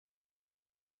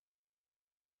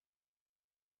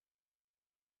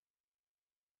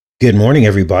Good morning,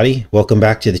 everybody. Welcome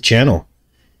back to the channel.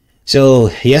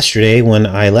 So yesterday when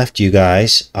I left you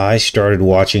guys, I started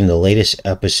watching the latest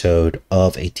episode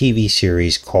of a TV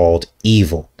series called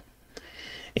Evil.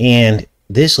 And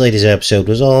this latest episode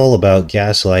was all about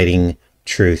gaslighting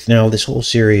truth. Now, this whole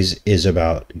series is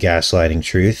about gaslighting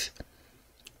truth,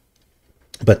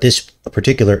 but this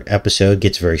particular episode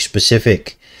gets very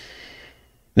specific.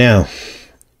 Now,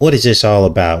 what is this all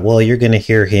about? Well, you're going to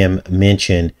hear him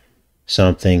mention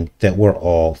something that we're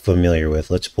all familiar with.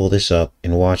 Let's pull this up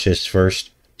and watch this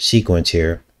first sequence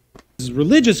here.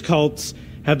 Religious cults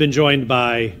have been joined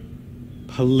by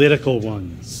political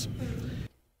ones.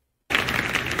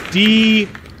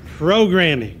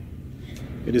 Deprogramming.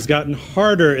 It has gotten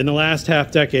harder in the last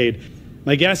half decade.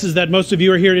 My guess is that most of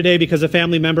you are here today because a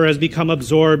family member has become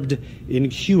absorbed in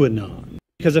QAnon.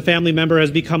 Because a family member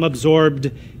has become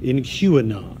absorbed in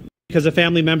QAnon. Because a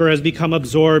family member has become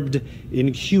absorbed in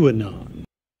QAnon.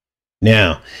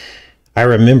 Now, I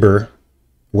remember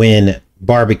when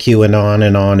barbecue and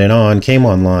on came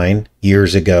online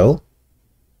years ago.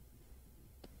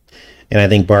 And I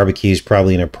think barbecue is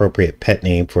probably an appropriate pet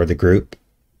name for the group,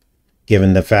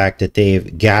 given the fact that they've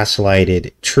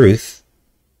gaslighted truth.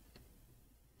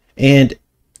 And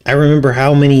I remember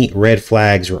how many red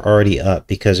flags were already up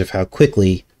because of how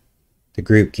quickly the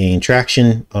group gained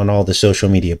traction on all the social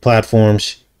media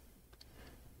platforms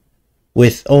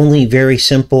with only very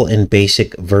simple and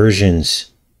basic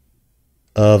versions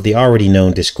of the already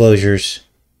known disclosures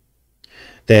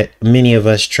that many of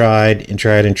us tried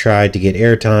to get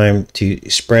airtime to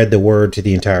spread the word to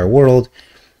the entire world,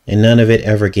 and none of it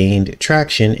ever gained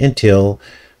traction until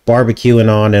barbecue and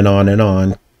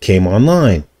on came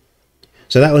online.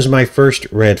 So that was my first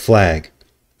red flag,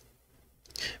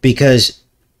 because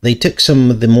they took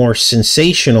some of the more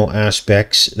sensational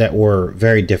aspects that were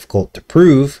very difficult to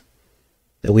prove,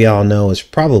 that we all know is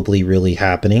probably really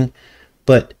happening,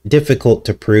 but difficult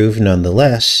to prove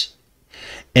nonetheless,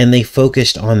 and they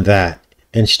focused on that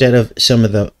instead of some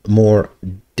of the more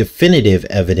definitive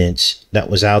evidence that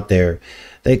was out there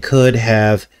that could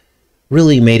have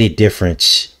really made a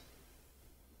difference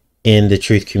in the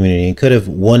truth community and could have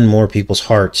won more people's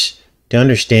hearts to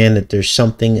understand that there's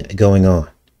something going on.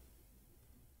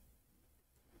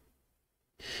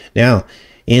 Now,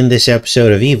 in this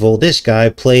episode of Evil, this guy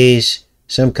plays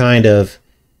some kind of,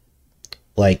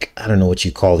 like, I don't know what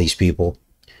you call these people.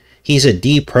 He's a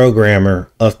deprogrammer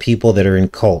of people that are in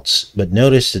cults. But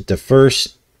notice that the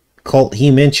first cult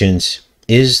he mentions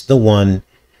is the one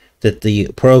that the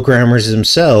programmers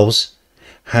themselves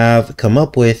have come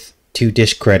up with to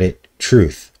discredit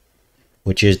truth,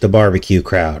 which is the barbecue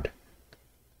crowd.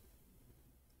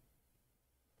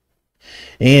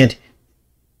 And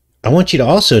I want you to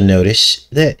also notice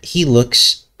that he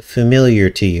looks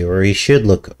familiar to you, or he should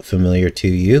look familiar to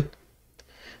you.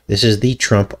 This is the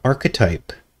Trump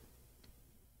archetype.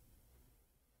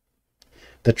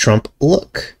 The Trump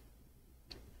look.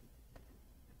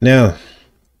 Now,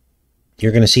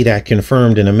 you're going to see that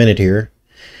confirmed in a minute here.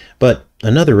 But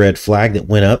another red flag that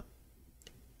went up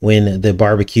when the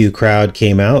barbecue crowd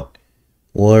came out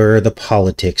were the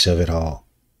politics of it all.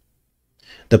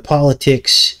 The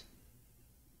politics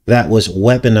that was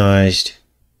weaponized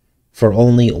for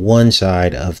only one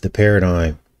side of the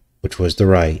paradigm, which was the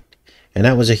right. And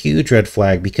that was a huge red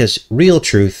flag, because real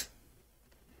truth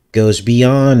goes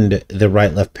beyond the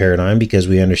right-left paradigm, because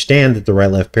we understand that the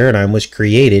right-left paradigm was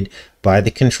created by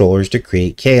the controllers to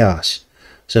create chaos.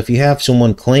 So if you have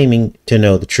someone claiming to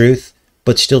know the truth,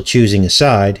 but still choosing a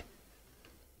side,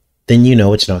 then you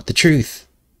know it's not the truth.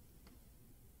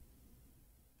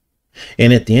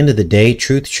 And at the end of the day,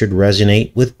 truth should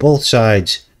resonate with both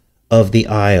sides of the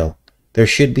aisle. There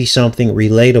should be something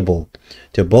relatable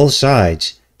to both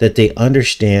sides, that they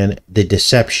understand the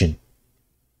deception.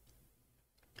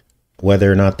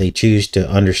 Whether or not they choose to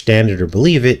understand it or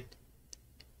believe it,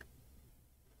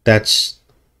 that's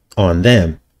on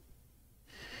them.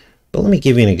 But let me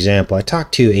give you an example. I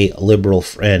talked to a liberal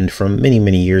friend from many,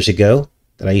 many years ago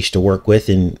that I used to work with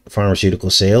in pharmaceutical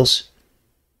sales,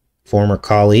 former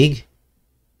colleague.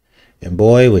 And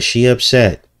boy, was she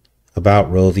upset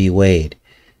about Roe v. Wade.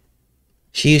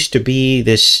 She used to be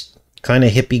this kind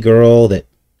of hippie girl that,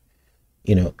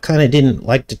 you know, kind of didn't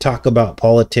like to talk about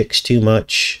politics too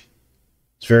much.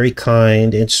 It's very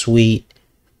kind and sweet,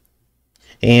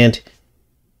 and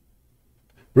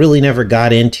really never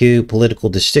got into political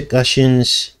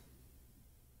discussions.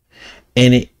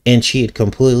 And she had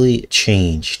completely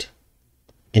changed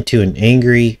into an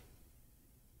angry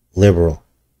liberal.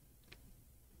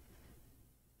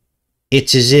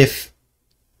 It's as if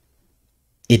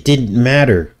it didn't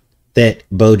matter that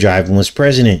Bo Jiven was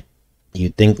president.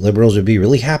 You'd think liberals would be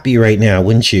really happy right now,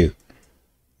 wouldn't you?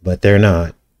 But they're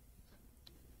not. I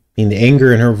mean, the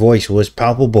anger in her voice was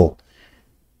palpable.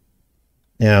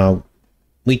 Now,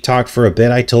 we talked for a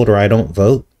bit. I told her I don't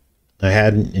vote. I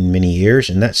hadn't in many years,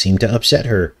 and that seemed to upset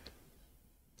her.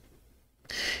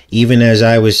 Even as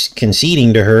I was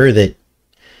conceding to her that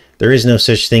there is no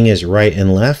such thing as right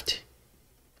and left.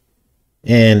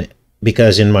 And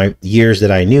because in my years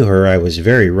that I knew her, I was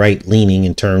very right-leaning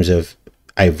in terms of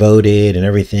I voted and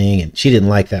everything. And she didn't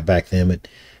like that back then, but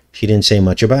she didn't say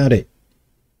much about it.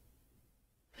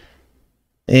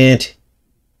 And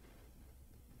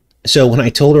so when I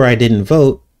told her I didn't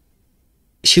vote,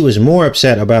 she was more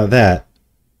upset about that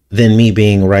than me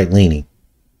being right-leaning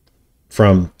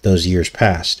from those years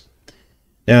past.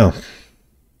 Now,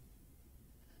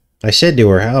 I said to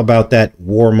her, how about that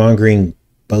warmongering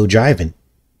Bo Jivin,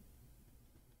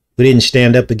 who didn't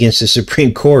stand up against the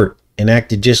Supreme Court and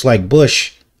acted just like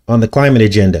Bush on the climate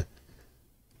agenda?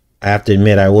 I have to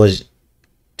admit I was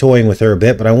toying with her a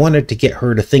bit, but I wanted to get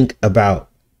her to think about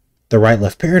the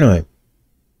right-left paradigm.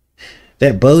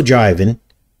 That Bo Jivin,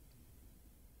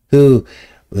 who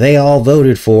they all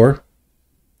voted for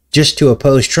just to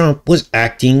oppose Trump, was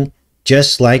acting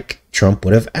just like Trump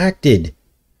would have acted.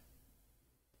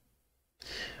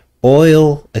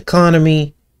 Oil,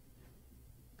 economy,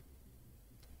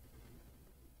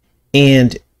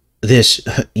 and this,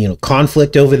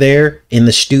 conflict over there in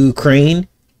the stew crane.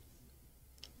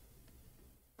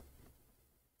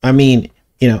 I mean,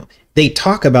 they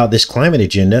talk about this climate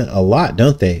agenda a lot,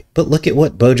 don't they? But look at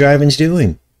what Bo Jivin's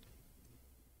doing.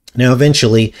 Now,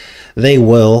 eventually, they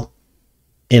will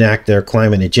enact their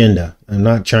climate agenda. I'm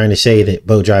not trying to say that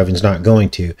Bo Jivin's not going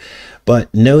to,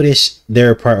 but notice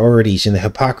their priorities and the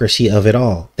hypocrisy of it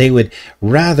all. They would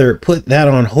rather put that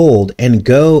on hold and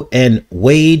go and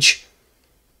wage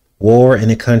war in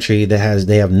a country that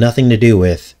they have nothing to do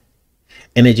with,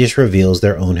 and it just reveals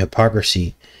their own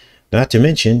hypocrisy. Not to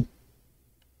mention,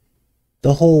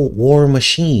 the whole war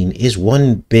machine is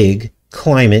one big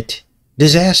climate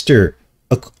disaster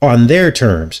on their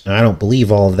terms. Now, I don't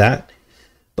believe all of that,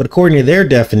 but according to their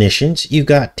definitions, you've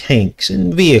got tanks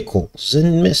and vehicles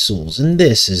and missiles and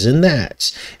thises and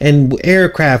that's and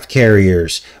aircraft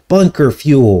carriers, bunker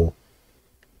fuel.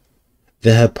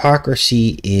 The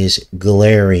hypocrisy is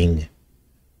glaring.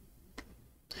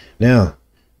 Now,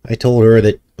 I told her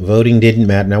that voting didn't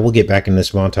matter. Now, we'll get back into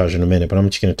this montage in a minute, but I'm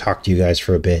just going to talk to you guys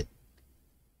for a bit.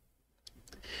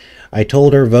 I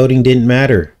told her voting didn't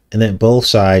matter and that both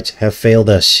sides have failed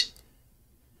us.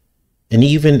 And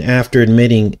even after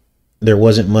admitting there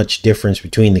wasn't much difference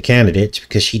between the candidates,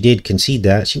 because she did concede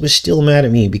that, she was still mad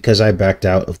at me because I backed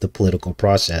out of the political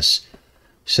process.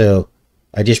 So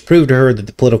I just proved to her that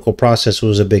the political process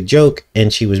was a big joke,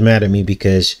 and she was mad at me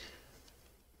because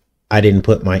I didn't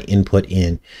put my input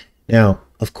in. Now,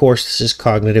 of course, this is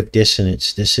cognitive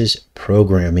dissonance. This is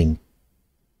programming.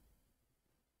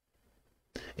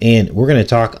 And we're going to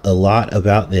talk a lot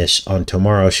about this on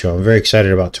tomorrow's show. I'm very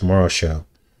excited about tomorrow's show,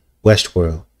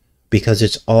 Westworld, because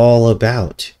it's all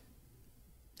about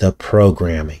the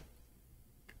programming.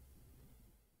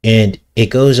 And it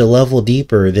goes a level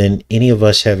deeper than any of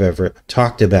us have ever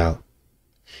talked about.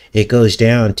 It goes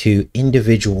down to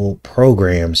individual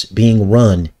programs being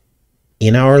run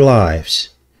in our lives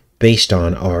based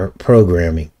on our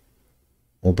programming.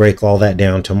 We'll break all that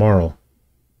down tomorrow.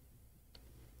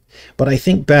 But I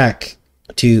think back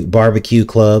to Barbecue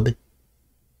Club,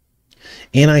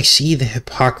 and I see the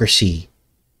hypocrisy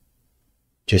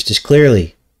just as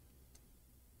clearly.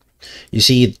 You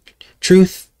see,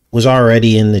 truth was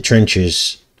already in the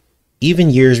trenches, even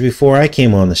years before I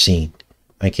came on the scene.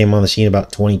 I came on the scene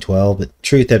about 2012, but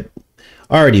truth had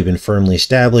already been firmly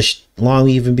established long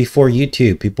even before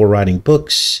YouTube. People were writing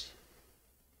books.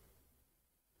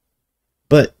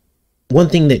 But one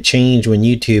thing that changed when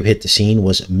YouTube hit the scene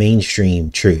was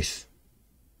mainstream truth.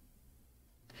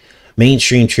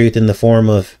 Mainstream truth in the form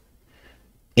of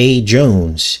A.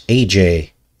 Jones,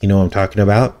 AJ, you know what I'm talking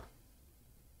about?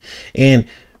 And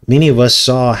many of us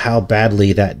saw how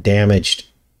badly that damaged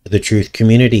the truth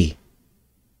community.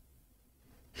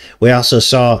 We also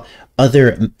saw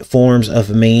other forms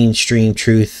of mainstream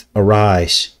truth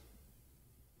arise.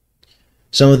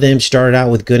 Some of them started out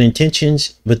with good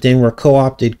intentions, but then were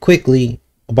co-opted quickly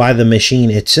by the machine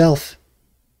itself,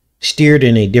 steered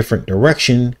in a different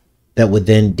direction that would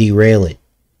then derail it.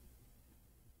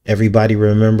 Everybody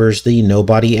remembers the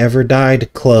Nobody Ever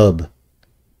Died Club,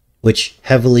 which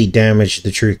heavily damaged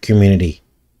the truth community.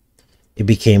 It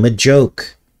became a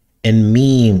joke and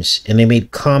memes, and they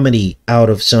made comedy out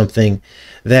of something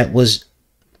that was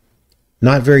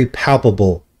not very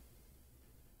palpable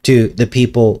to the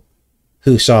people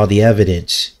who saw the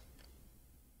evidence.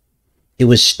 It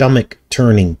was stomach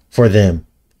turning for them.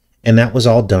 And that was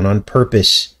all done on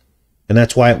purpose. And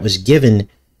that's why it was given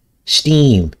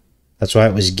steam. That's why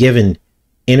it was given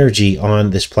energy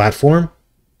on this platform.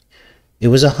 It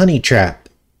was a honey trap.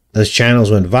 Those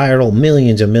channels went viral,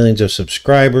 millions and millions of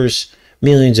subscribers,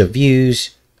 millions of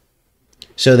views,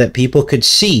 so that people could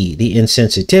see the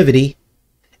insensitivity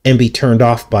and be turned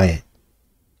off by it.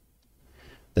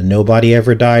 The Nobody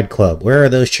Ever Died Club. Where are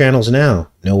those channels now?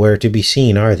 Nowhere to be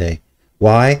seen, are they?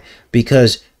 Why?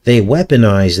 Because they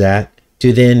weaponized that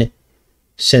to then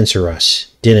censor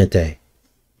us, didn't they?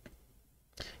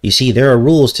 You see, there are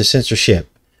rules to censorship.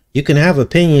 You can have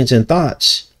opinions and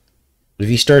thoughts. But if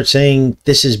you start saying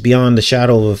this is beyond the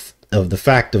shadow of the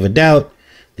fact of a doubt,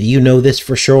 that you know this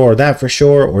for sure or that for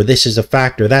sure, or this is a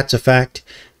fact or that's a fact,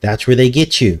 that's where they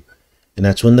get you. And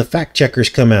that's when the fact checkers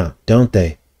come out, don't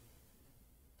they?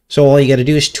 So all you got to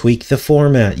do is tweak the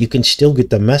format. You can still get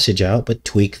the message out, but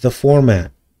tweak the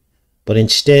format. But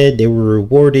instead, they were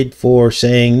rewarded for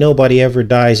saying nobody ever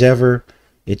dies ever.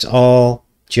 It's all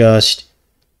just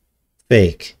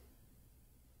fake.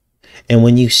 And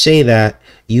when you say that,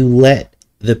 you let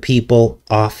the people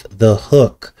off the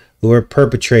hook who are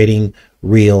perpetrating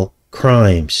real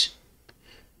crimes.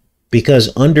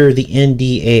 Because under the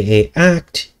NDAA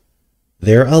Act,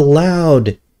 they're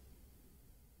allowed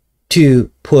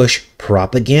to push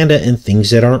propaganda and things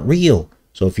that aren't real.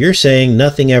 So if you're saying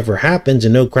nothing ever happens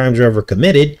and no crimes are ever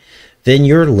committed, then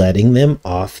you're letting them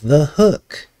off the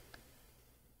hook.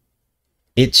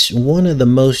 It's one of the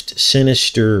most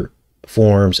sinister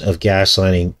forms of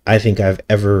gaslighting I think I've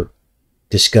ever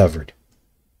discovered.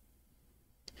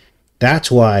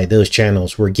 That's why those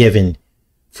channels were given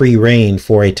free reign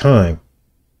for a time.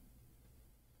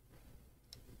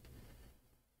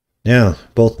 Now,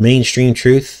 both mainstream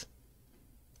truth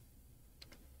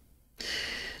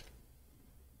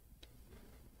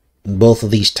both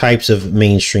of these types of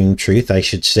mainstream truth, I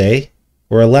should say,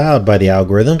 were allowed by the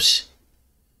algorithms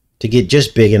to get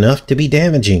just big enough to be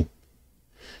damaging.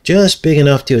 Just big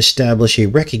enough to establish a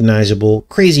recognizable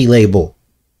crazy label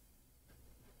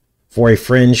for a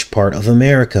fringe part of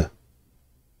America.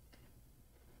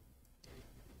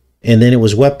 And then it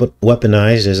was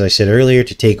weaponized, as I said earlier,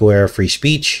 to take away our free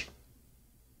speech.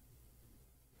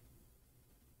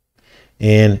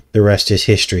 And the rest is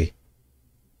history.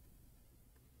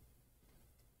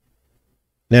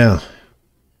 Now,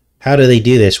 how do they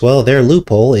do this? Well, their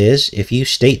loophole is if you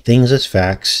state things as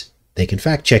facts, they can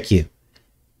fact check you.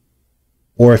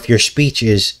 Or if your speech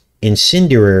is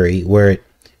incendiary, where it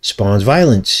spawns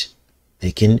violence,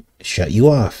 they can shut you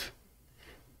off.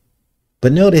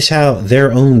 But notice how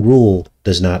their own rule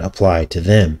does not apply to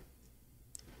them.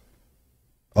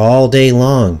 All day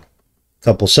long, a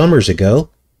couple summers ago,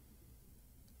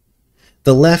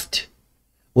 the left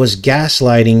was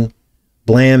gaslighting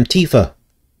Blam Tifa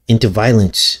into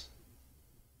violence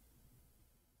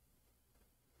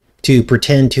to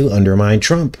pretend to undermine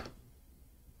Trump.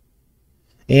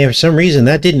 And for some reason,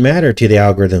 that didn't matter to the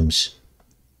algorithms.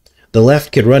 The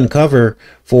left could run cover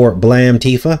for Blam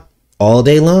Tifa all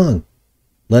day long.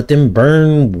 Let them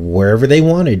burn wherever they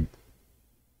wanted.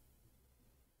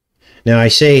 Now, I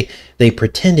say they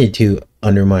pretended to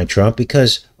undermine Trump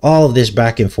because all of this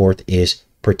back and forth is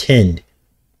pretend.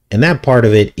 And that part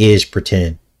of it is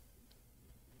pretend.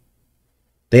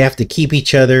 They have to keep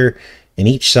each other and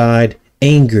each side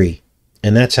angry.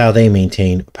 And that's how they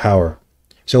maintain power.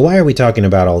 So why are we talking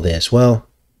about all this? Well,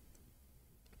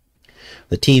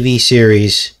 the TV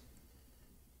series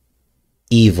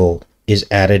Evil is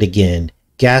at it again.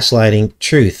 Gaslighting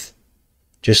truth.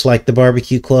 Just like the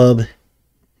barbecue club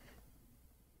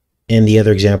and the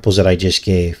other examples that I just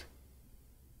gave.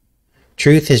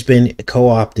 Truth has been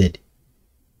co-opted.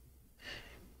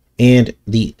 And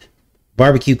the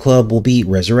barbecue club will be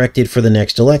resurrected for the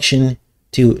next election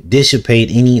to dissipate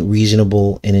any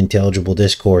reasonable and intelligible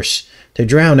discourse, to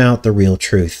drown out the real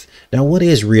truth. Now, what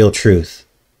is real truth?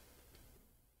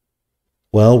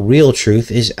 Well, real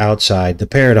truth is outside the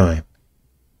paradigm.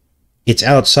 It's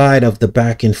outside of the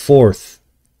back and forth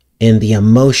and the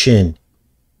emotion.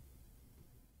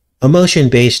 Emotion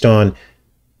based on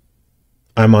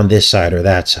I'm on this side or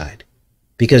that side.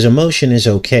 Because emotion is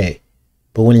okay.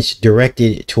 But when it's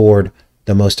directed toward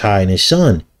the Most High and His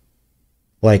Son,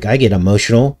 like I get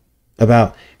emotional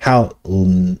about how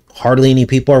hardly any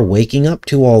people are waking up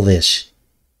to all this.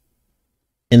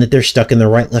 And that they're stuck in the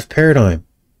right-left paradigm.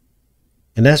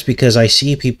 And that's because I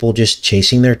see people just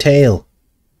chasing their tail.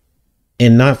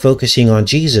 And not focusing on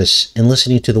Jesus and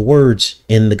listening to the words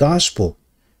in the gospel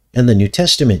and the New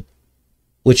Testament,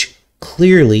 which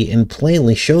clearly and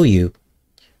plainly show you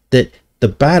that The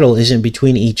battle isn't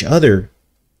between each other.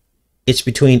 It's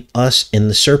between us and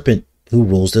the serpent who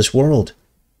rules this world.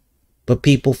 But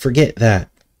people forget that.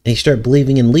 They start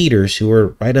believing in leaders who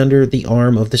are right under the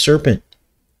arm of the serpent.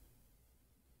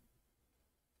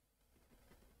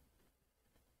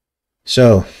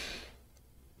 So,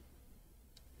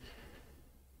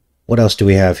 what else do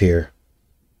we have here?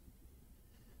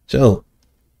 So,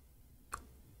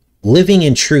 living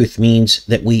in truth means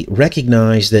that we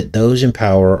recognize that those in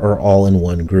power are all in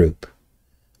one group.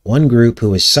 One group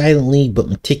who is silently but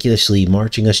meticulously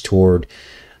marching us toward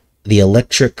the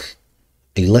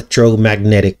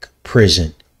electromagnetic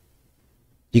prison.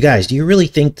 You guys, do you really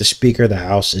think the Speaker of the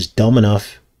House is dumb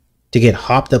enough to get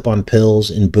hopped up on pills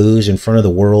and booze in front of the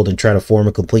world and try to form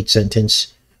a complete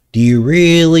sentence? Do you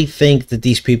really think that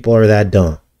these people are that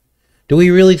dumb? Do we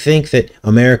really think that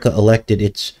America elected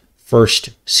its first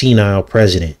senile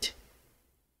president?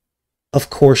 Of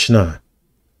course not.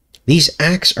 These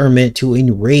acts are meant to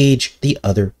enrage the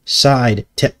other side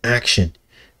to action.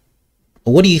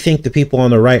 What do you think the people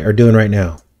on the right are doing right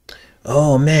now?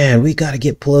 Oh man, we got to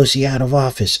get Pelosi out of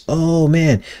office. Oh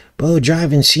man, Bo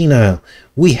driving senile.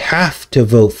 We have to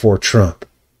vote for Trump.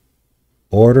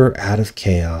 Order out of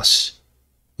chaos.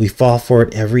 We fall for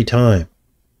it every time.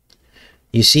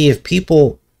 You see, if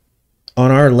people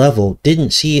on our level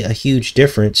didn't see a huge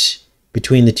difference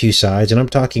between the two sides, and I'm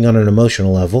talking on an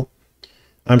emotional level,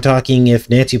 I'm talking if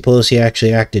Nancy Pelosi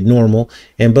actually acted normal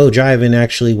and Bo Drivin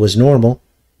actually was normal,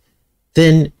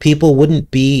 then people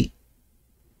wouldn't be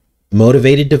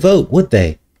motivated to vote, would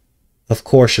they? Of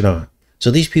course not.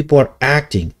 So these people are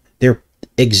acting. They're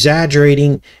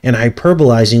exaggerating and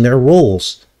hyperbolizing their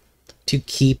roles to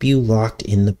keep you locked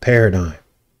in the paradigm.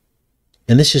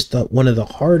 And this is one of the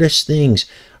hardest things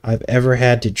I've ever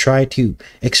had to try to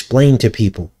explain to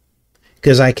people.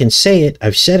 Because I can say it,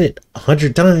 I've said it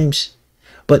 100 times,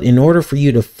 but in order for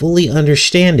you to fully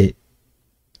understand it,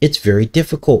 it's very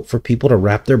difficult for people to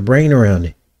wrap their brain around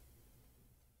it.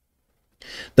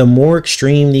 The more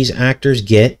extreme these actors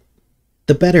get,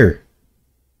 the better.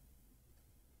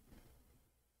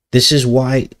 This is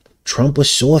why Trump was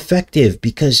so effective,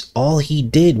 because all he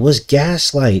did was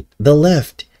gaslight the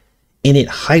left, and it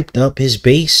hyped up his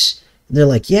base. They're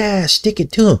like, yeah, stick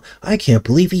it to him. I can't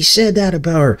believe he said that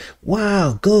about her.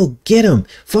 Wow, go get him.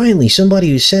 Finally, somebody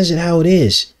who says it how it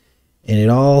is. And it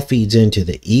all feeds into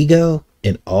the ego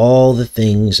and all the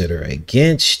things that are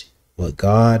against what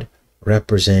God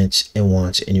represents and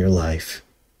wants in your life.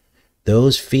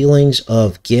 Those feelings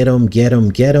of get 'em, get 'em,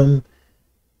 get 'em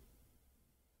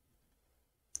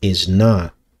is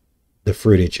not the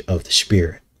fruitage of the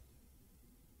Spirit.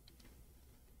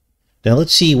 Now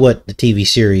let's see what the TV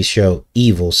series show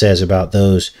Evil says about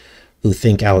those who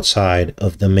think outside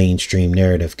of the mainstream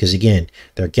narrative. Because again,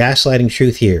 they're gaslighting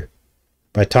truth here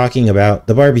by talking about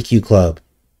the barbecue club,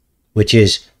 which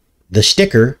is the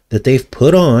sticker that they've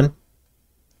put on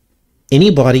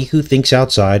anybody who thinks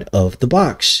outside of the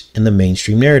box in the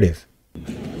mainstream narrative.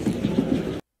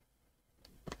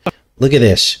 Look at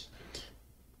this.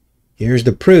 Here's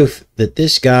the proof that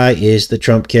this guy is the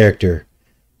Trump character.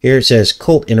 Here it says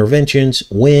cult interventions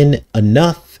when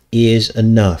enough is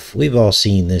enough. We've all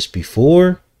seen this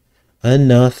before.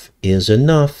 Enough is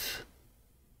enough.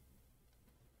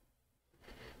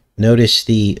 Notice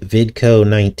the Vidco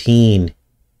 19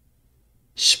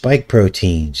 spike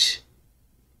proteins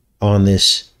on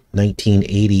this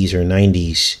 1980s or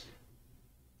 90s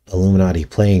Illuminati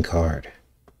playing card.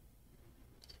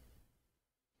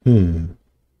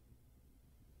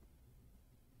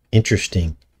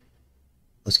 Interesting.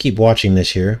 Let's keep watching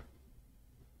this here.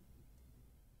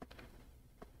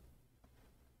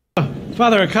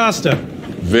 Father Acosta.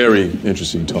 Very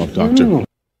interesting talk, Doctor.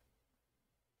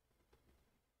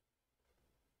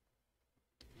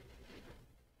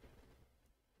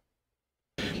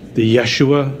 The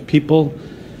Yeshua people.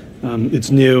 It's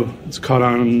new. It's caught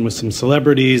on with some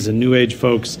celebrities and New Age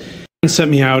folks. He sent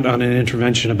me out on an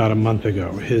intervention about a month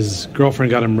ago. His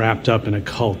girlfriend got him wrapped up in a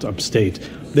cult upstate.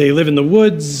 They live in the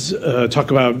woods, talk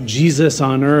about Jesus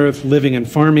on earth, living and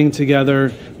farming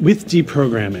together. With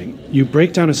deprogramming, you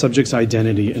break down a subject's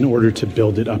identity in order to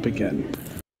build it up again.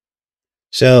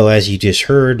 So, as you just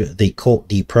heard, the cult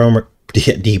deprogrammer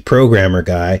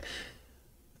guy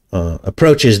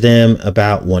approaches them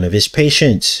about one of his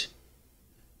patients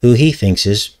who he thinks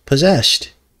is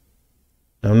possessed.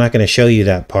 Now, I'm not going to show you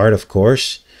that part, of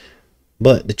course,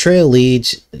 but the trail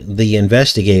leads the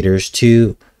investigators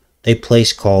to a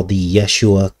place called the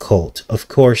Yeshua cult. Of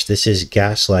course, this is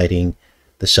gaslighting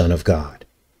the Son of God.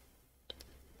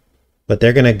 But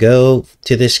they're going to go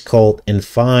to this cult and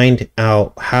find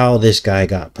out how this guy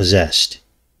got possessed.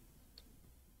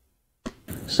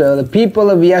 So the people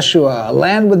of Yeshua, a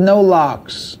land with no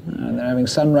locks, they're having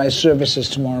sunrise services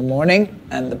tomorrow morning,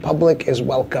 and the public is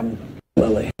welcome.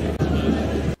 Lily.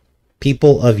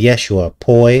 People of Yeshua,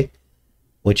 poi,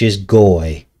 which is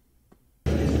goy.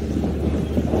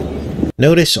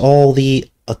 Notice all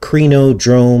the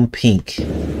acrinodrome pink.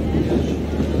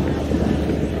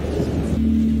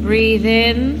 Breathe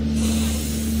in.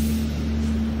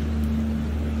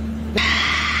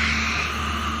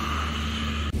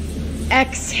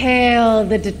 Exhale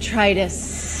the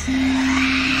detritus.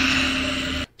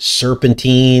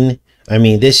 Serpentine. I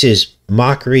mean, this is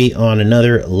mockery on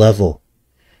another level.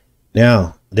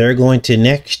 Now, they're going to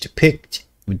next depict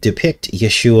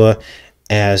Yeshua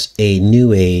as a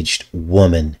new-aged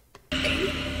woman.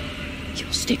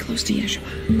 You'll stay close to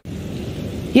Yeshua.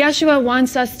 Yeshua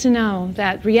wants us to know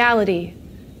that reality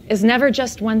is never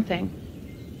just one thing.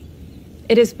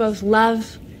 It is both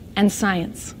love and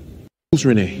science. Who's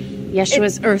Renee?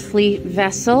 Yeshua's earthly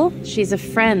vessel. She's a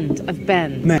friend of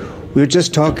Ben. We were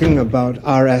just talking about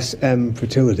RSM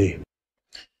fertility.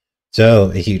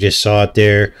 So you just saw it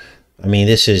there. I mean,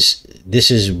 this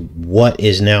is what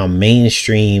is now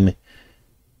mainstream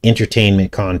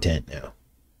entertainment content now.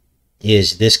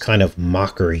 Is this kind of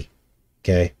mockery,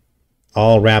 okay?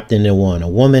 All wrapped into one. A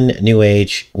woman, new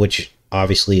age, which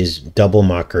obviously is double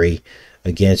mockery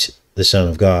against the Son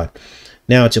of God.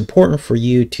 Now, it's important for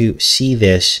you to see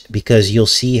this because you'll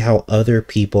see how other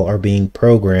people are being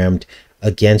programmed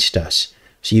against us.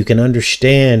 So you can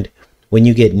understand when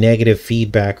you get negative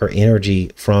feedback or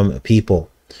energy from people.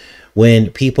 When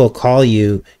people call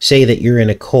you, say that you're in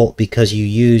a cult because you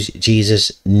use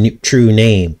Jesus' true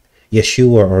name,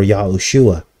 Yeshua or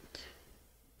Yahushua.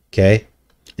 Okay?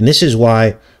 And this is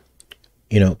why,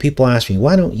 people ask me,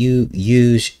 why don't you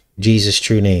use Jesus'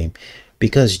 true name?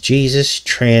 Because Jesus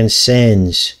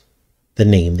transcends the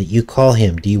name that you call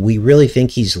him. Do we really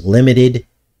think he's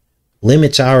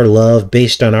limits our love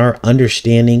based on our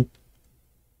understanding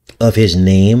of his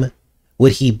name?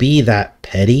 Would he be that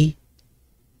petty?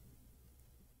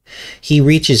 He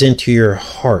reaches into your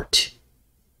heart.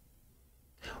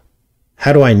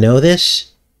 How do I know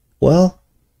this? Well,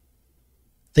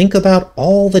 think about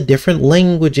all the different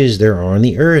languages there are on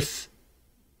the earth.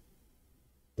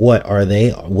 What are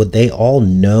they? Would they all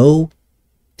know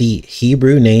the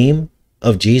Hebrew name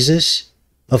of Jesus?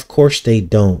 Of course they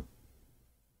don't.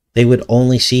 They would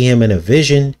only see him in a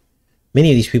vision.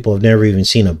 Many of these people have never even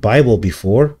seen a Bible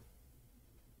before.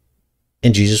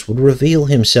 And Jesus would reveal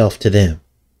himself to them.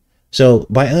 So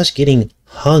by us getting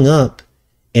hung up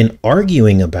and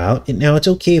arguing about it, now it's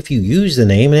okay if you use the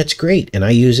name, and it's great, and I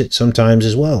use it sometimes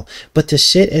as well. But to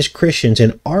sit as Christians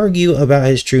and argue about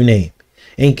his true name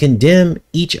and condemn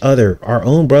each other, our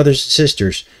own brothers and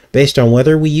sisters, based on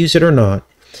whether we use it or not,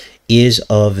 is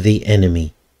of the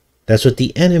enemy. That's what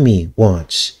the enemy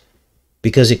wants,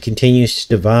 because it continues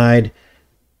to divide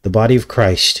the body of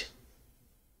Christ.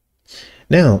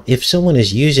 Now, if someone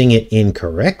is using it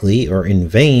incorrectly or in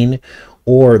vain,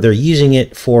 or they're using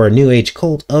it for a new age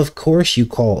cult, of course you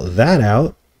call that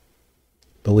out,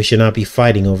 but we should not be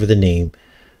fighting over the name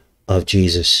of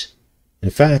Jesus. In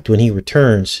fact, when he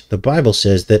returns, the Bible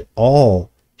says that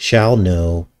all shall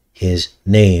know his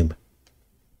name,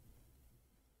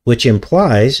 which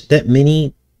implies that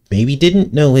many maybe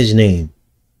didn't know his name.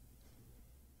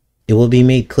 It will be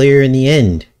made clear in the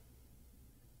end.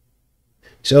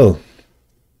 So,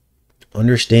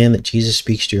 understand that Jesus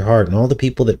speaks to your heart, and all the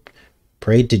people that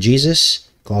prayed to Jesus,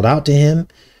 called out to him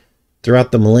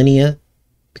throughout the millennia,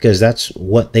 because that's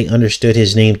what they understood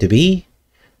his name to be,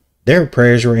 their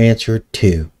prayers were answered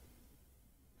too.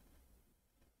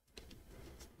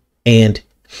 And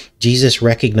Jesus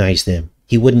recognized them.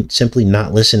 He wouldn't simply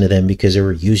not listen to them because they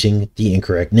were using the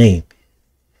incorrect name.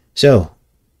 So,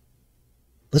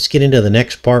 let's get into the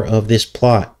next part of this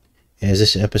plot as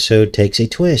this episode takes a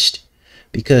twist.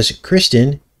 Because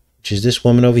Kristen, which is this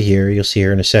woman over here, you'll see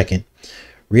her in a second,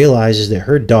 realizes that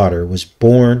her daughter was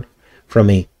born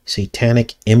from a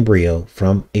satanic embryo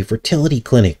from a fertility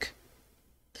clinic.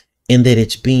 And that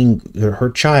her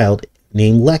child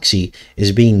named Lexi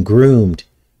is being groomed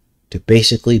to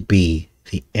basically be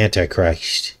the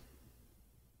Antichrist.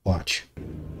 Watch.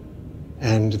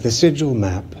 And the sigil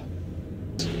map.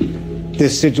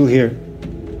 This sigil here,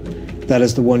 that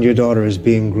is the one your daughter is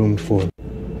being groomed for.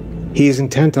 He is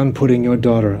intent on putting your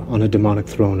daughter on a demonic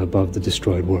throne above the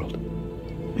destroyed world.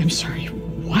 I'm sorry,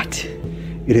 what?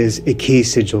 It is a key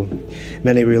sigil.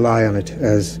 Many rely on it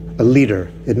as a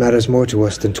leader. It matters more to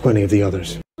us than 20 of the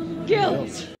others.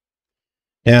 Guilt!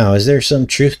 Now, is there some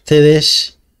truth to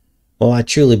this? Well, I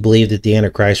truly believe that the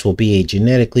Antichrist will be a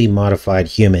genetically modified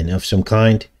human of some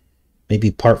kind,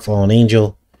 maybe part fallen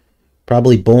angel,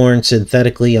 probably born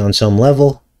synthetically on some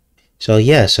level. So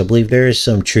yes, I believe there is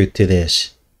some truth to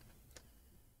this.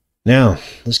 Now,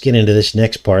 let's get into this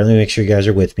next part. Let me make sure you guys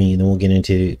are with me, and then we'll get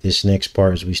into this next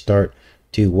part as we start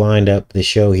to wind up the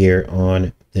show here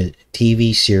on the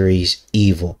TV series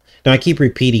Evil. Now, I keep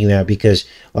repeating that because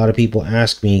a lot of people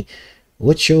ask me,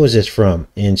 what show is this from?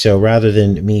 And so rather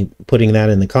than me putting that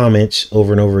in the comments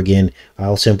over and over again,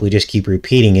 I'll simply just keep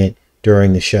repeating it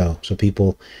during the show so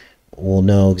people will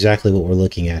know exactly what we're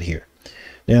looking at here.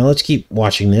 Now, let's keep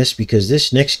watching this because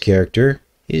this next character,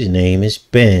 his name is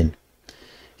Ben.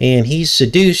 And he's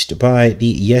seduced by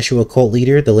the Yeshua cult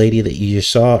leader, the lady that you just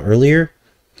saw earlier,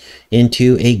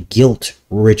 into a guilt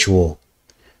ritual,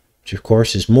 which of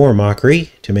course is more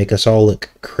mockery to make us all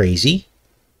look crazy.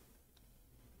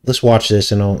 Let's watch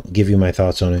this and I'll give you my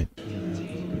thoughts on it.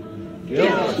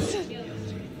 Guilt.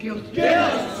 Guilt. Guilt.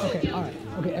 Okay, all right.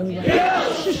 Okay, everybody.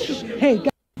 Guilt. Hey, guys.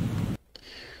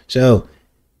 So,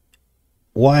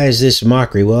 why is this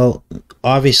mockery? Well,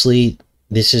 obviously,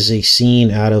 this is a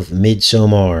scene out of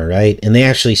Midsommar, right? And they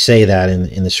actually say that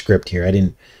in the script here. I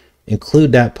didn't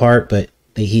include that part, but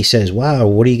he says, wow,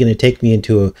 what are you going to take me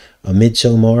into a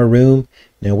Midsommar room?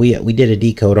 Now, we did a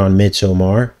decode on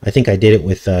Midsommar. I think I did it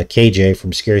with KJ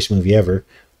from Scariest Movie Ever.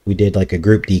 We did like a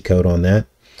group decode on that.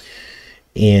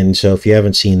 And so if you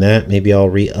haven't seen that, maybe I'll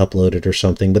re-upload it or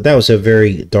something. But that was a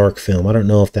very dark film. I don't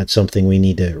know if that's something we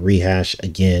need to rehash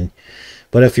again.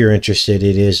 But if you're interested,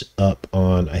 it is up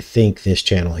on, I think, this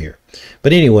channel here.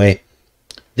 But anyway,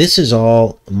 this is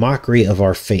all mockery of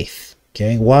our faith.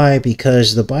 Okay, why?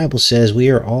 Because the Bible says we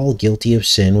are all guilty of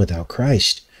sin without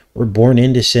Christ. We're born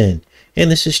into sin.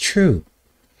 And this is true.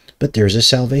 But there's a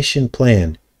salvation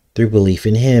plan through belief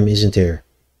in Him, isn't there?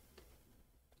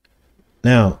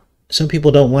 Now, some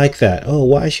people don't like that. Oh,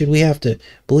 why should we have to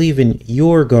believe in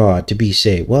your God to be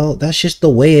saved? Well, that's just the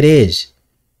way it is.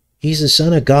 He's the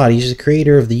Son of God. He's the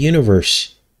creator of the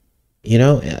universe. You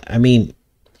know, I mean,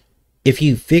 if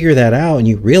you figure that out and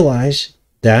you realize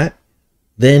that,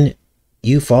 then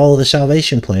you follow the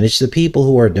salvation plan. It's the people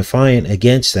who are defiant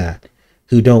against that,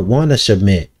 who don't want to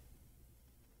submit.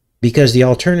 Because the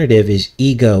alternative is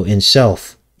ego and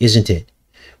self, isn't it?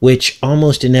 Which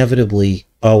almost inevitably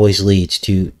always leads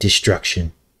to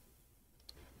destruction.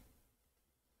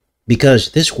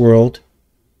 Because this world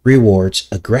rewards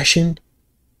aggression.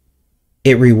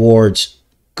 It rewards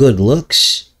good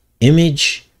looks,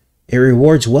 image. It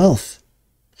rewards wealth.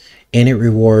 And it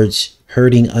rewards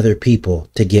hurting other people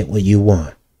to get what you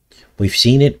want. We've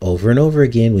seen it over and over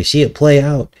again. We see it play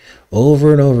out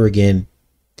over and over again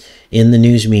in the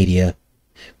news media.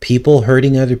 People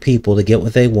hurting other people to get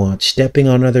what they want, stepping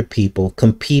on other people,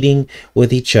 competing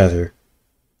with each other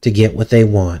to get what they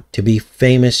want, to be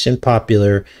famous and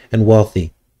popular and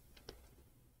wealthy.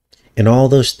 And all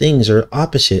those things are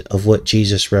opposite of what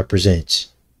Jesus represents.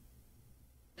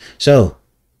 So,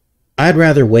 I'd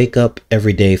rather wake up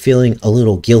every day feeling a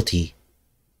little guilty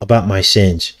about my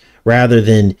sins rather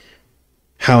than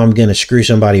how I'm going to screw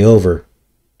somebody over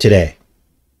today.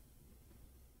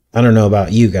 I don't know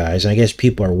about you guys. I guess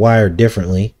people are wired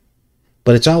differently.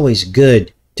 But it's always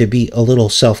good to be a little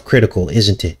self-critical,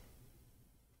 isn't it?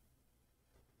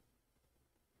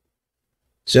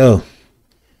 So,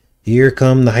 here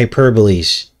come the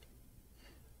hyperboles.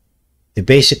 They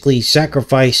basically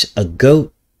sacrifice a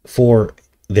goat for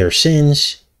their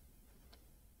sins.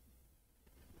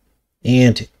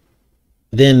 And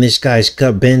then this guy's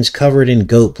Ben's covered in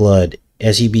goat blood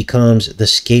as he becomes the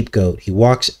scapegoat. He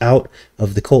walks out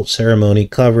of the cult ceremony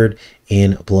covered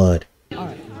in blood. All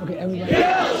right. Okay, everybody.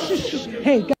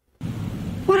 Hey, guys.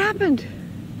 What happened?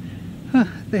 Huh,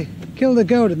 they killed a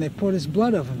goat and they poured his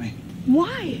blood over me.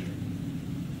 Why?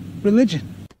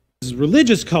 Religion. This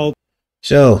religious cult.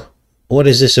 So, what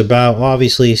is this about?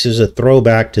 Obviously, this is a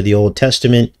throwback to the Old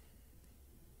Testament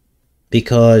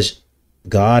because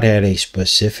God had a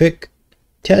specific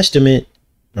testament,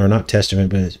 or not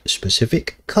testament, but a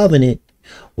specific covenant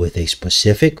with a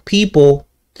specific people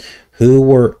who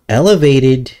were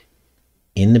elevated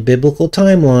in the biblical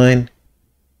timeline,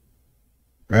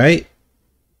 right,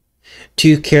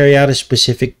 to carry out a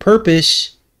specific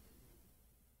purpose.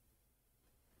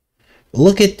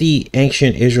 Look at the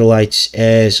ancient Israelites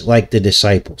as like the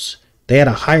disciples. They had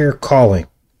a higher calling.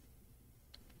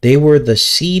 They were the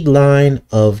seed line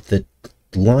of the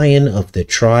Lion of the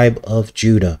tribe of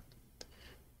Judah.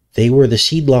 They were the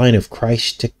seed line of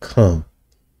Christ to come.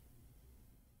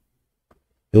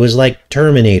 It was like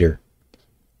Terminator.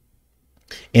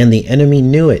 And the enemy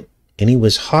knew it. And he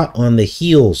was hot on the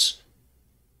heels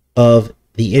of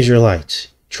the Israelites,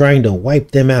 trying to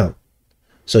wipe them out.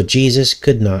 So Jesus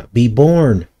could not be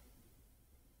born.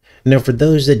 Now, for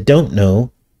those that don't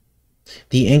know,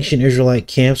 the ancient Israelite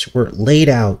camps were laid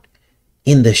out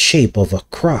in the shape of a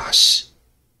cross.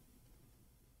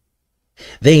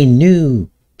 They knew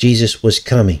Jesus was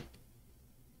coming.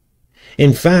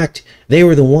 In fact, they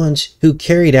were the ones who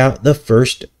carried out the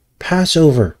first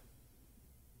Passover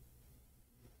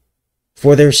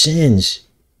for their sins.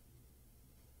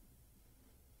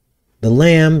 The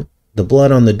lamb, the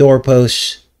blood on the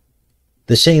doorposts,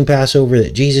 the same Passover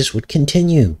that Jesus would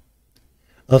continue.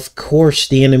 Of course,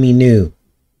 the enemy knew.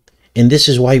 And this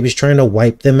is why he was trying to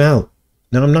wipe them out.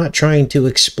 Now, I'm not trying to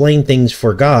explain things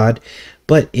for God,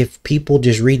 but if people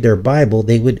just read their Bible,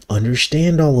 they would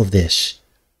understand all of this.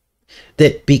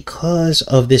 That because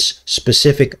of this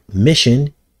specific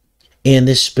mission and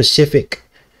this specific,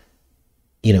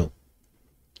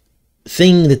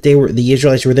 thing that the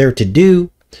Israelites were there to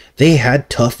do, they had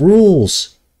tough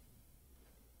rules.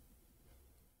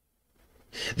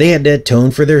 They had to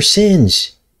atone for their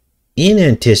sins in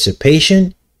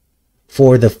anticipation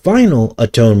for the final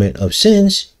atonement of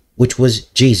sins, which was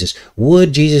Jesus.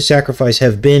 Would Jesus' sacrifice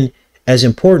have been as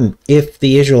important if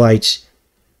the Israelites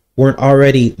weren't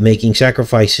already making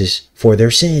sacrifices for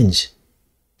their sins?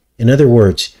 In other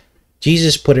words,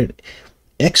 Jesus put an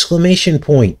exclamation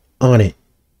point on it.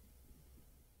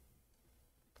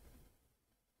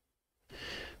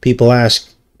 People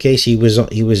ask, Casey,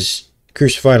 he was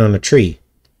crucified on a tree.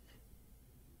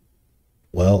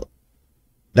 Well,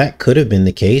 that could have been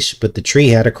the case, but the tree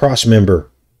had a cross member.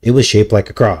 It was shaped like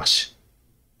a cross.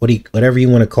 Whatever you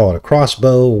want to call it, a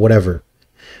crossbow, whatever.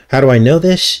 How do I know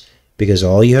this? Because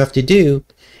all you have to do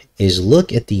is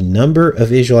look at the number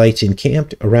of Israelites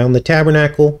encamped around the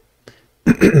tabernacle.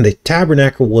 The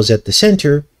tabernacle was at the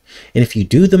center, and if you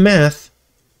do the math,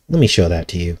 let me show that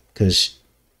to you, because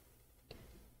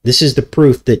this is the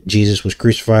proof that Jesus was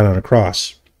crucified on a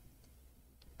cross.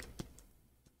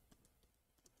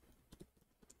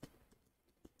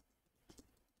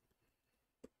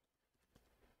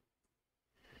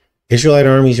 Israelite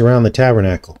armies around the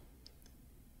tabernacle.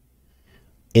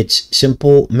 It's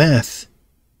simple math.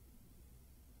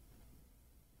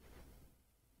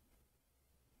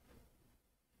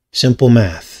 Simple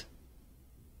math.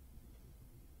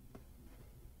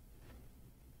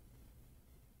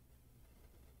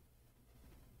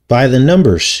 By the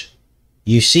numbers,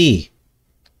 you see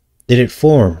that it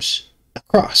forms a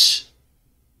cross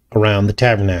around the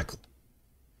tabernacle.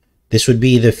 This would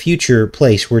be the future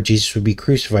place where Jesus would be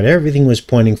crucified. Everything was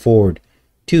pointing forward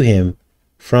to him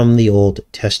from the Old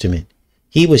Testament.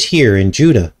 He was here in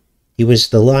Judah. He was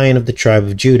the Lion of the tribe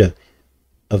of Judah,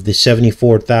 of the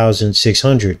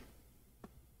 74,600.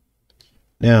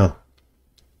 Now,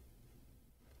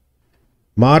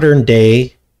 modern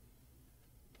day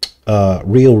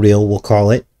real, we'll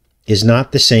call it, is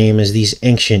not the same as these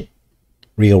ancient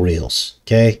reals.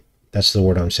 Okay? That's the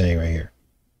word I'm saying right here.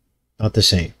 Not the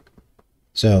same.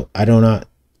 So I do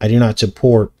not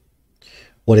support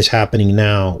what is happening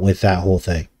now with that whole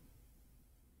thing.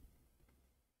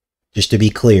 Just to be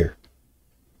clear.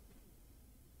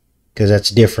 Because that's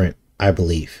different, I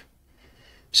believe.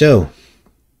 So,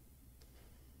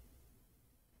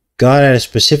 God had a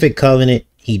specific covenant.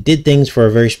 He did things for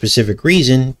a very specific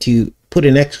reason to put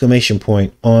an exclamation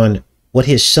point on what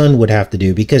his son would have to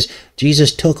do, because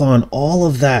Jesus took on all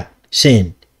of that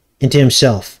sin into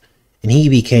himself, and he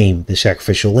became the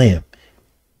sacrificial lamb,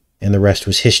 and the rest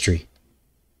was history.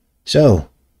 So,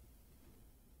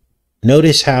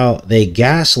 notice how they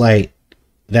gaslight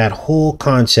that whole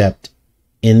concept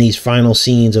in these final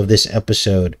scenes of this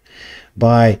episode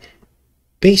by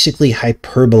basically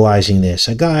hyperbolizing this.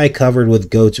 A guy covered with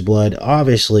goat's blood.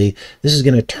 Obviously, this is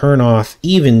going to turn off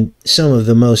even some of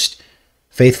the most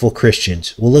faithful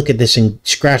Christians. Will look at this and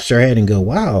scratch their head and go,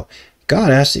 wow,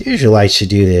 God asked the Israelites to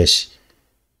do this.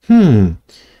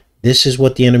 This is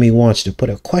what the enemy wants, to put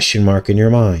a question mark in your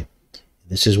mind.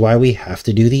 This is why we have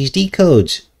to do these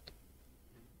decodes,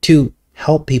 to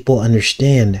help people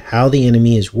understand how the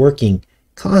enemy is working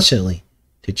constantly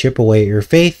to chip away at your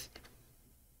faith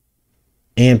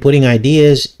and putting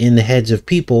ideas in the heads of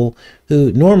people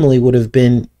who normally would have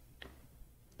been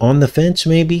on the fence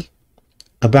maybe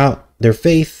about their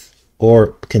faith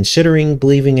or considering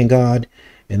believing in God,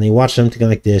 and they watch something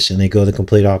like this and they go the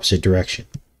complete opposite direction.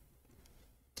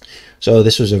 So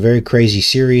this was a very crazy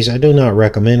series. I do not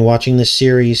recommend watching this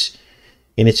series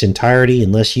in its entirety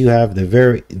unless you have the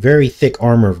very, very thick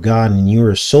armor of God and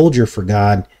you're a soldier for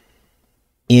God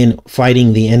in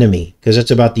fighting the enemy, because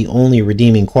that's about the only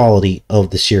redeeming quality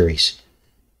of the series,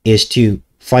 is to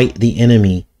fight the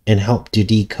enemy and help to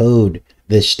decode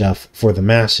this stuff for the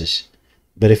masses.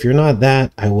 But if you're not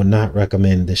that, I would not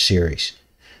recommend this series.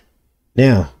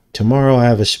 Now, tomorrow I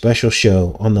have a special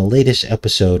show on the latest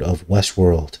episode of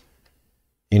Westworld,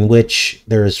 in which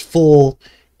there is full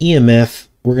EMF.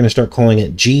 We're going to start calling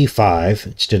it G5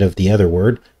 instead of the other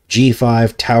word,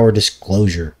 G5 tower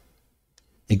disclosure.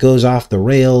 It goes off the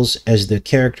rails as the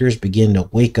characters begin to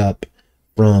wake up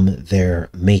from their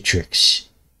matrix.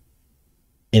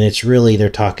 And it's really, they're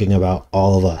talking about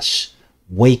all of us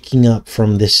waking up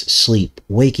from this sleep,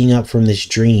 waking up from this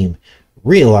dream,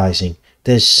 realizing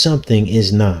that something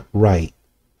is not right.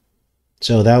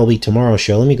 So that will be tomorrow's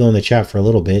show. Let me go in the chat for a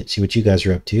little bit, see what you guys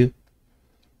are up to.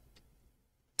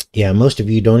 Yeah, most of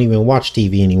you don't even watch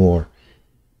TV anymore.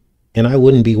 And I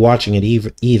wouldn't be watching it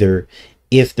either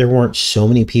if there weren't so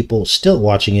many people still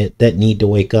watching it that need to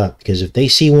wake up. Because if they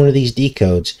see one of these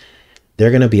decodes, they're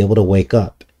going to be able to wake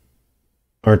up,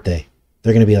 aren't they?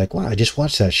 They're going to be like, wow, I just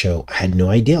watched that show. I had no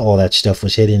idea all that stuff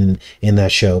was hidden in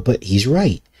that show. But he's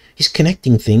right. He's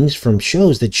connecting things from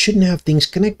shows that shouldn't have things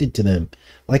connected to them,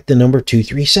 like the number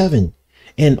 237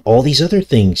 and all these other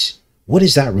things. What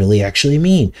does that really actually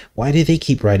mean? Why do they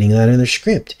keep writing that in their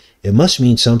script? It must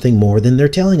mean something more than they're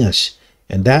telling us.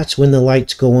 And that's when the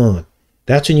lights go on.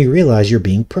 That's when you realize you're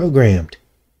being programmed.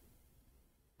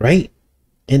 Right?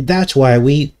 And that's why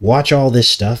we watch all this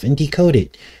stuff and decode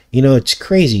it. You know, it's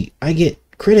crazy. I get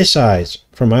criticized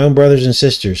from my own brothers and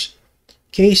sisters.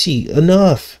 Casey,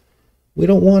 enough. We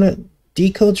don't want to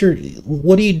decode your...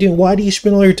 What do you do? Why do you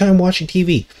spend all your time watching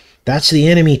TV? That's the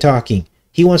enemy talking.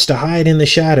 He wants to hide in the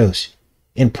shadows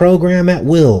and program at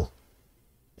will.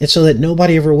 And so that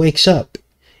nobody ever wakes up.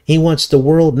 He wants the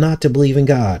world not to believe in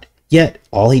God. Yet,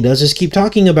 all he does is keep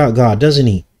talking about God, doesn't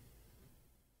he?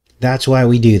 That's why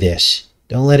we do this.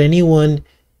 Don't let anyone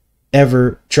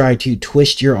ever try to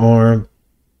twist your arm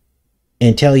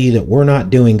and tell you that we're not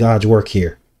doing God's work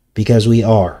here. Because we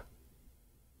are.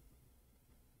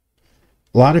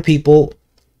 A lot of people,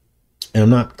 and I'm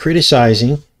not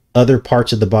criticizing other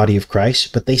parts of the body of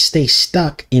Christ, but they stay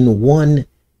stuck in one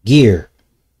gear.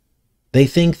 They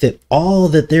think that all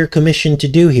that they're commissioned to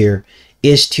do here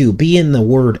is to be in the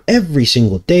Word every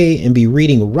single day and be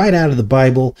reading right out of the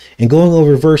Bible and going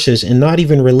over verses and not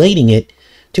even relating it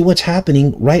to what's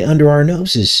happening right under our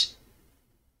noses.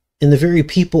 And the very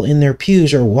people in their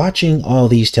pews are watching all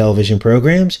these television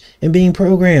programs and being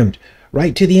programmed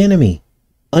right to the enemy,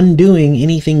 undoing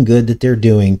anything good that they're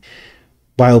doing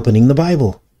by opening the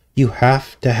Bible. You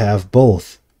have to have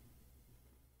both.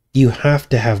 You have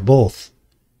to have both.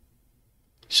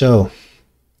 So,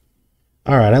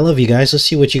 all right, I love you guys. Let's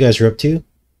see what you guys are up to.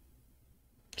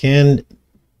 Can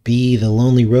be the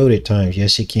lonely road at times.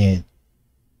 Yes, it can.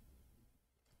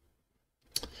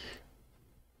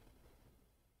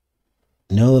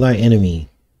 Know thy enemy.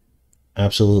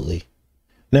 Absolutely.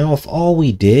 Now, if all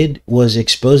we did was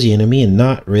expose the enemy and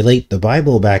not relate the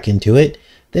Bible back into it,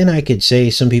 then I could say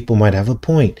some people might have a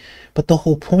point. But the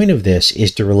whole point of this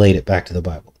is to relate it back to the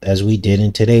Bible, as we did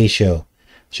in today's show.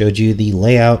 Showed you the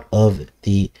layout of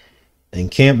the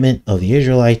encampment of the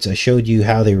Israelites. I showed you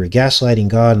how they were gaslighting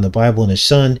God and the Bible and his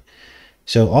son.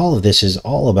 So all of this is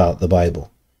all about the Bible.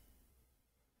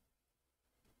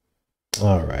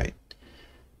 All right.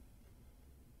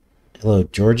 Hello,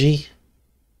 Georgie.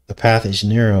 The path is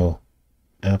narrow.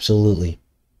 Absolutely.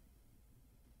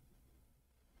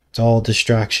 It's all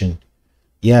distraction.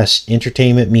 Yes,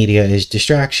 entertainment media is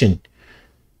distraction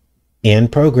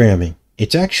and programming.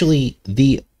 It's actually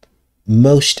the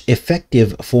most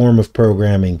effective form of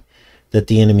programming that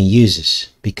the enemy uses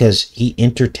because he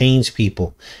entertains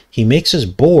people. He makes us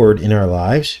bored in our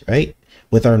lives, right?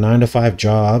 With our 9-to-5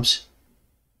 jobs.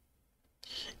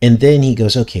 And then he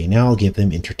goes, okay, now I'll give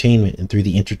them entertainment. And through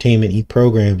the entertainment, he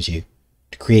programs you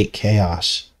to create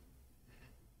chaos.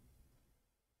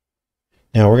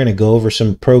 Now, we're going to go over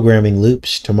some programming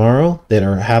loops tomorrow that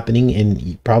are happening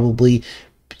in probably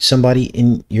somebody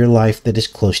in your life that is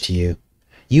close to you.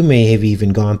 You may have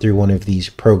even gone through one of these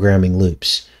programming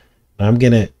loops. I'm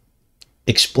going to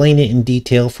explain it in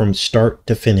detail from start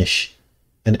to finish.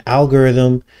 An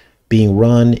algorithm being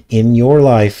run in your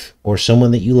life or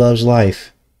someone that you love's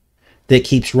life that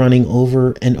keeps running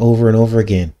over and over and over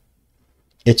again.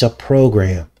 It's a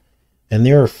program. And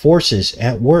there are forces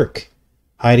at work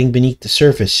hiding beneath the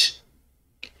surface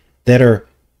that are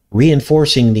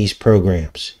reinforcing these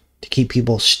programs to keep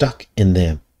people stuck in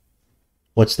them.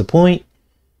 What's the point?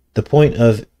 The point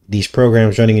of these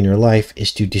programs running in your life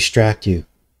is to distract you,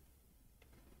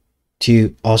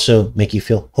 to also make you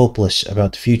feel hopeless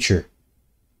about the future,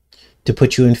 to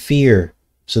put you in fear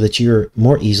so that you're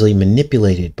more easily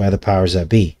manipulated by the powers that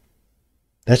be.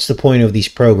 That's the point of these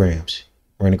programs.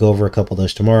 We're going to go over a couple of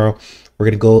those tomorrow. We're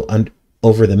going to go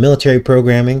over the military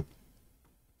programming.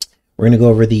 We're going to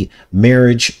go over the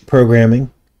marriage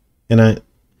programming. And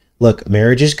look,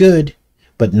 marriage is good,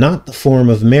 but not the form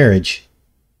of marriage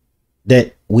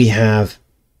that we have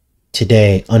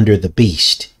today under the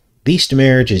beast. Beast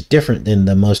marriage is different than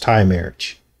the Most High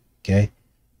marriage. Okay?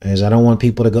 As I don't want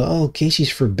people to go, oh,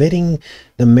 Casey's forbidding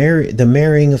the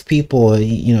marrying of people.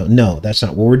 You know, no, that's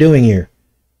not what we're doing here.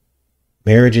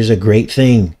 Marriage is a great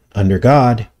thing under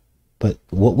God, but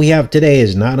what we have today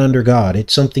is not under God.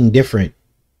 It's something different.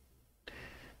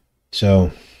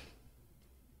 So,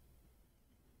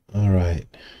 all right.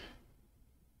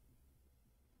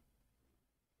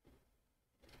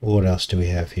 What else do we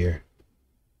have here?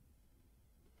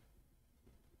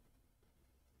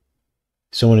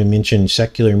 Someone mentioned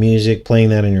secular music, playing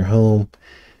that in your home.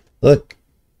 Look,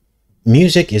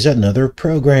 music is another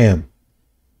program.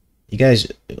 You guys,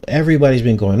 everybody's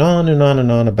been going on and on and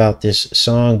on about this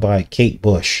song by Kate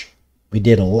Bush. We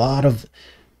did a lot of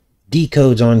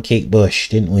decodes on Kate Bush,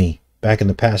 didn't we, back in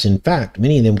the past? In fact,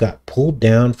 many of them got pulled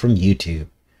down from YouTube,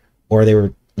 or they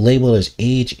were labeled as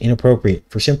age inappropriate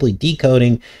for simply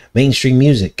decoding mainstream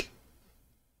music.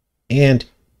 And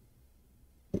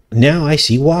now I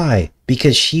see why.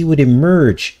 Because she would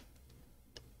emerge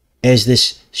as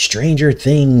this Stranger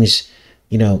Things,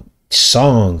 you know,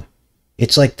 song.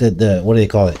 It's like the what do they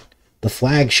call it? The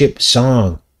flagship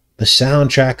song, the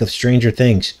soundtrack of Stranger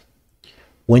Things.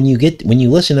 When you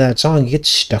listen to that song, it gets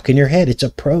stuck in your head. It's a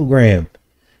program.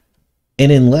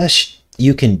 And unless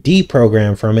you can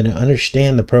deprogram from it and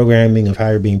understand the programming of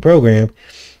how you're being programmed,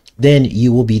 then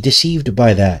you will be deceived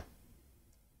by that.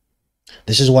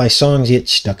 This is why songs get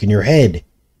stuck in your head.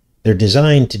 They're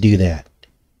designed to do that,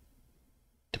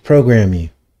 to program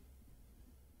you.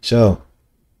 So,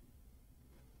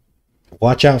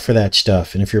 watch out for that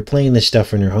stuff. And if you're playing this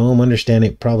stuff in your home, understand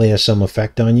it probably has some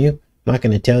effect on you. I'm not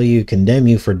going to tell you, condemn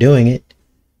you for doing it.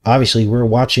 Obviously, we're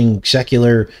watching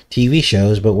secular TV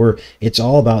shows, but it's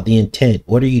all about the intent.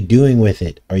 What are you doing with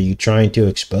it? Are you trying to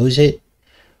expose it?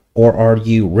 Or are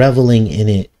you reveling in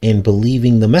it and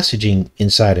believing the messaging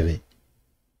inside of it?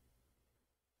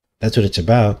 That's what it's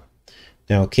about.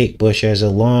 Now, Kate Bush has a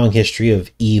long history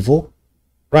of evil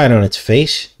right on its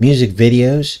face. Music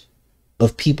videos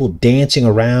of people dancing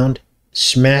around,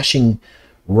 smashing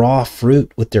raw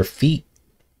fruit with their feet,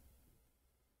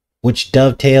 which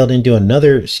dovetailed into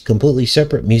another completely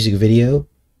separate music video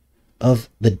of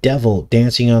the devil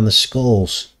dancing on the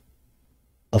skulls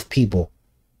of people.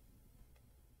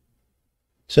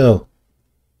 So,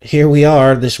 here we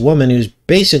are, this woman who's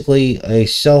basically a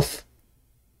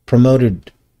self-promoted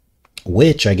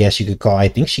witch, I guess you could call. I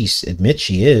think she admits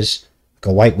she is like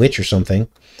a white witch or something.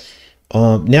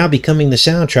 Now becoming the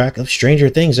soundtrack of Stranger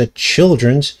Things, a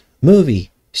children's movie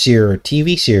or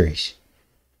TV series.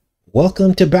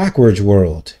 Welcome to Backwards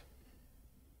World.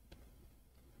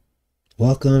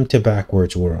 Welcome to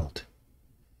Backwards World.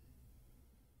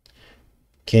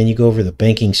 Can you go over the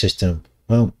banking system?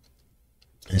 Well,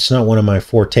 it's not one of my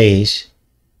fortes.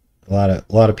 A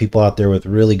lot of people out there with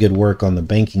really good work on the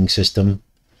banking system.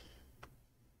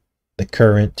 The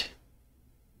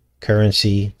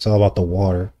currency, it's all about the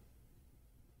water.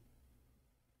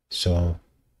 So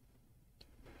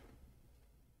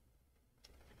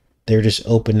they're just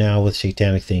open now with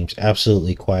satanic themes.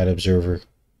 Absolutely quiet observer.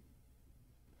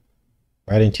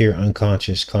 Right into your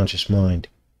conscious mind.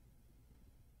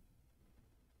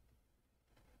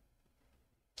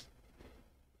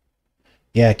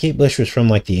 Yeah, Kate Bush was from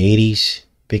like the 80s.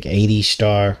 Big 80s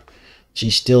star.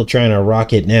 She's still trying to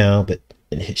rock it now, but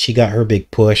she got her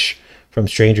big push from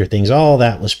Stranger Things. All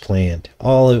that was planned.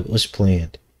 All of it was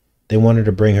planned. They wanted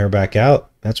to bring her back out.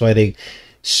 That's why they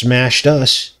smashed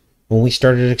us when we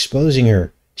started exposing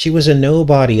her. She was a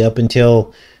nobody up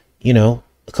until, you know,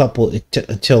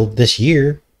 until this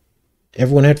year.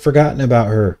 Everyone had forgotten about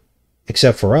her,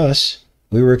 except for us.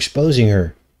 We were exposing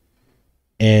her.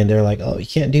 And they're like, oh, you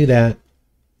can't do that.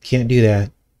 Can't do that.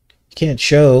 You can't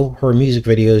show her music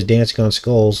videos dancing on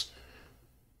skulls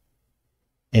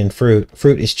and fruit.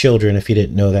 Fruit is children, if you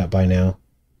didn't know that by now.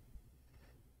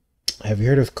 Have you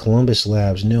heard of Columbus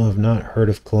Labs? No, I've not heard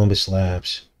of Columbus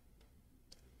Labs.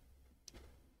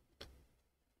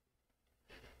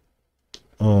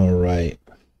 All right.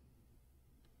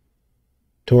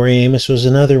 Tori Amos was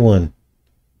another one.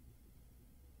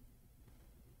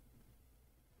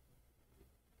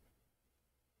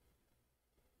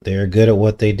 They're good at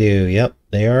what they do. Yep,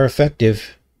 they are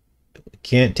effective.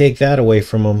 Can't take that away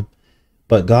from them.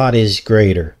 But God is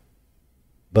greater.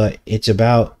 But it's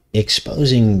about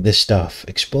exposing this stuff,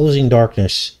 exposing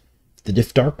darkness.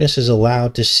 If darkness is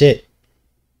allowed to sit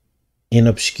in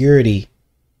obscurity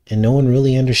and no one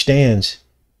really understands,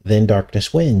 then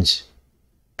darkness wins.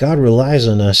 God relies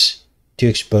on us to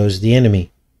expose the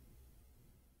enemy.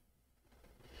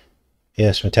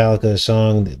 Yes, Metallica, a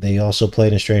song that they also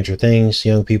played in Stranger Things.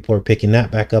 Young people are picking that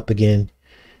back up again.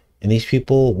 And these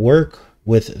people work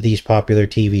with these popular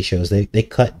TV shows. They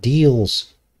cut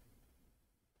deals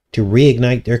to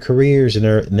reignite their careers and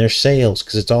their sales,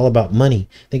 because it's all about money.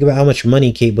 Think about how much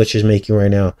money Kate Bush is making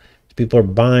right now. People are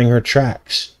buying her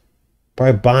tracks,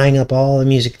 probably buying up all the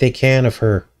music they can of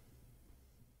her,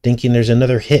 thinking there's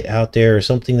another hit out there or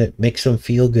something that makes them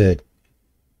feel good.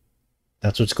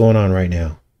 That's what's going on right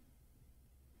now.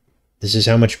 This is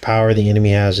how much power the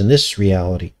enemy has in this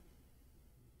reality.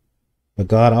 But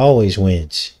God always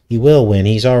wins. He will win.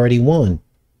 He's already won.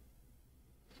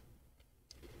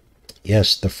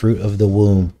 Yes, the fruit of the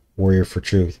womb, warrior for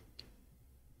truth.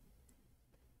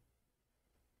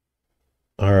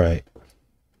 All right.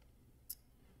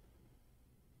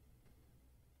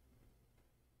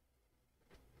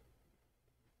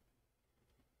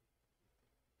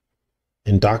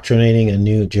 Indoctrinating a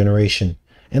new generation.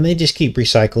 And they just keep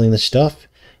recycling the stuff.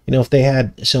 You know, if they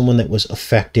had someone that was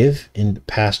effective in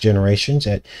past generations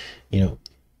at,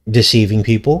 deceiving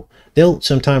people, they'll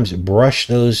sometimes brush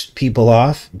those people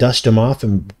off, dust them off,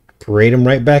 and parade them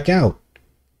right back out.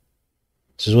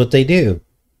 This is what they do.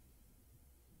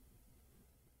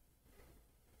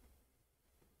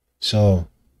 So,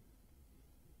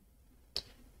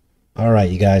 all right,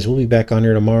 you guys, we'll be back on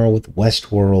here tomorrow with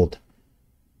Westworld.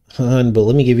 But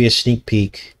let me give you a sneak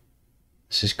peek.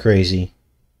 This is crazy.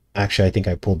 Actually, I think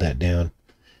I pulled that down.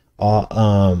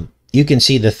 You can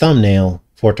see the thumbnail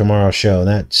for tomorrow's show.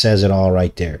 That says it all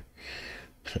right there.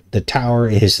 The tower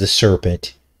is the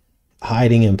serpent,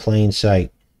 hiding in plain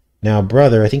sight. Now,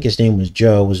 brother, I think his name was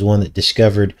Joe, was the one that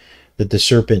discovered that the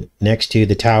serpent next to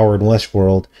the tower in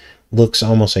Westworld looks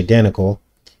almost identical.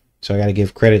 So I got to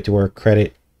give credit to where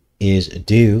credit is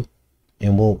due.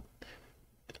 And we'll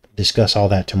discuss all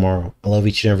that tomorrow. I love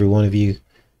each and every one of you.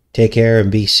 Take care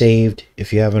and be saved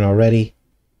if you haven't already.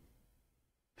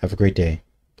 Have a great day.